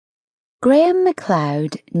Graham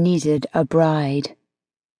MacLeod needed a bride.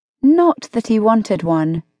 Not that he wanted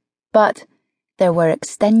one, but there were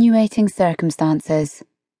extenuating circumstances.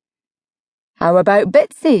 "How about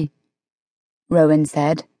Bitsy?" Rowan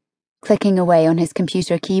said, clicking away on his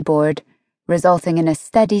computer keyboard, resulting in a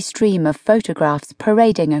steady stream of photographs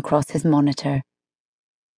parading across his monitor.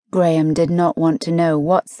 Graham did not want to know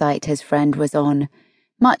what site his friend was on,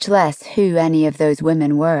 much less who any of those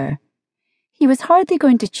women were. He was hardly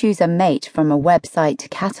going to choose a mate from a website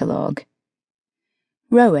catalogue.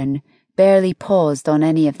 Rowan barely paused on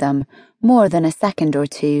any of them more than a second or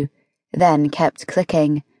two, then kept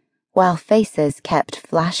clicking, while faces kept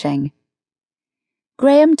flashing.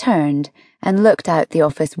 Graham turned and looked out the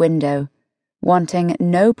office window, wanting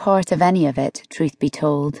no part of any of it, truth be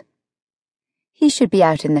told. He should be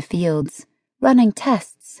out in the fields, running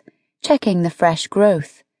tests, checking the fresh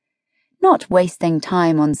growth, not wasting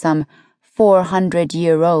time on some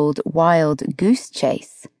 400-year-old wild goose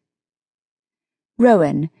chase.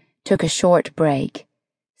 Rowan took a short break,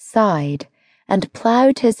 sighed, and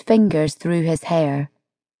ploughed his fingers through his hair,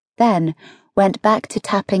 then went back to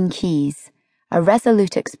tapping keys, a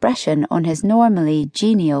resolute expression on his normally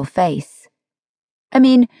genial face. "I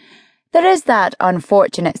mean, there is that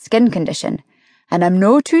unfortunate skin condition, and I'm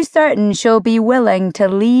no too certain she'll be willing to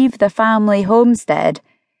leave the family homestead,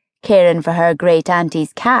 caring for her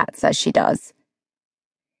great-auntie's cats as she does."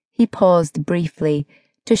 He paused briefly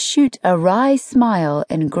to shoot a wry smile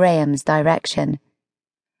in Graham's direction.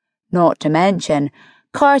 "Not to mention,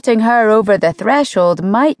 carting her over the threshold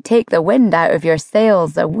might take the wind out of your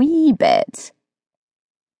sails a wee bit."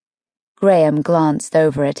 Graham glanced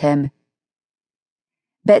over at him.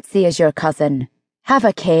 "Bitsy is your cousin. Have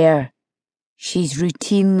a care. She's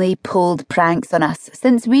routinely pulled pranks on us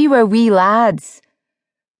since we were wee lads,"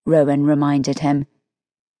 Rowan reminded him.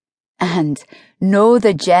 "And no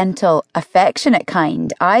the gentle, affectionate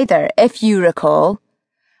kind either, if you recall.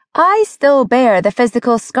 I still bear the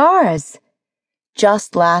physical scars.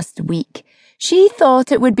 Just last week, she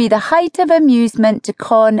thought it would be the height of amusement to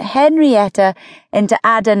con Henrietta into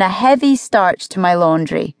adding a heavy starch to my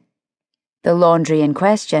laundry. The laundry in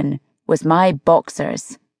question was my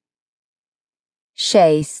boxers."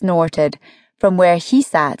 Shay snorted from where he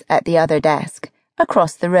sat at the other desk,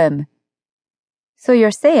 across the room. "So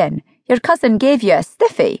you're saying your cousin gave you a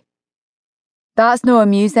stiffy?" "That's no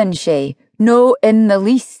amusing, Shay, no in the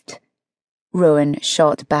least," Rowan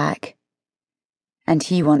shot back. "And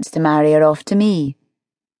he wants to marry her off to me,"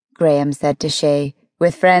 Graham said to Shay,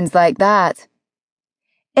 "with friends like that."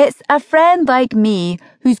 "It's a friend like me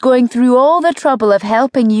who's going through all the trouble of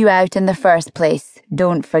helping you out in the first place,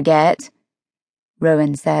 don't forget,"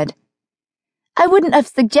 Rowan said. "I wouldn't have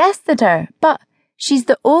suggested her, but she's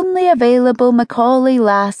the only available Macaulay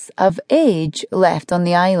lass of age left on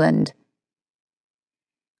the island."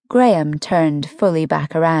 Graham turned fully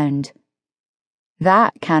back around.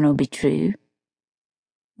 "That cannot be true."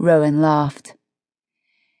 Rowan laughed.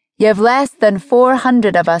 "You've less than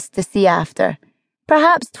 400 of us to see after,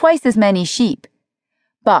 perhaps twice as many sheep.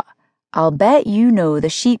 But I'll bet you know the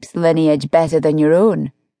sheep's lineage better than your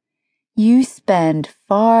own. You spend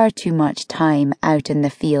far too much time out in the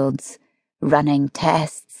fields, running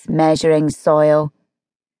tests, measuring soil.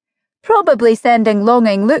 Probably sending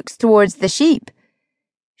longing looks towards the sheep,"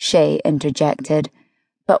 Shay interjected,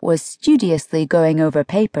 but was studiously going over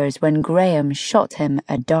papers when Graham shot him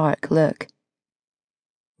a dark look.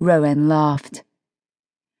 Rowan laughed.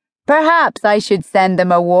 "Perhaps I should send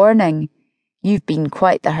them a warning. You've been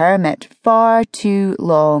quite the hermit far too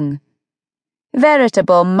long."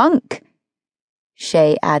 "Veritable monk,"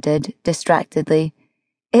 Shay added distractedly.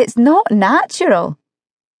 "It's not natural."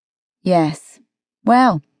 "Yes.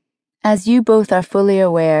 Well, as you both are fully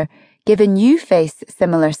aware, given you face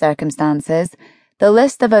similar circumstances, the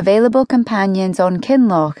list of available companions on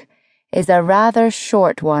Kinloch is a rather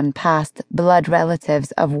short one past blood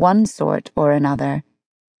relatives of one sort or another."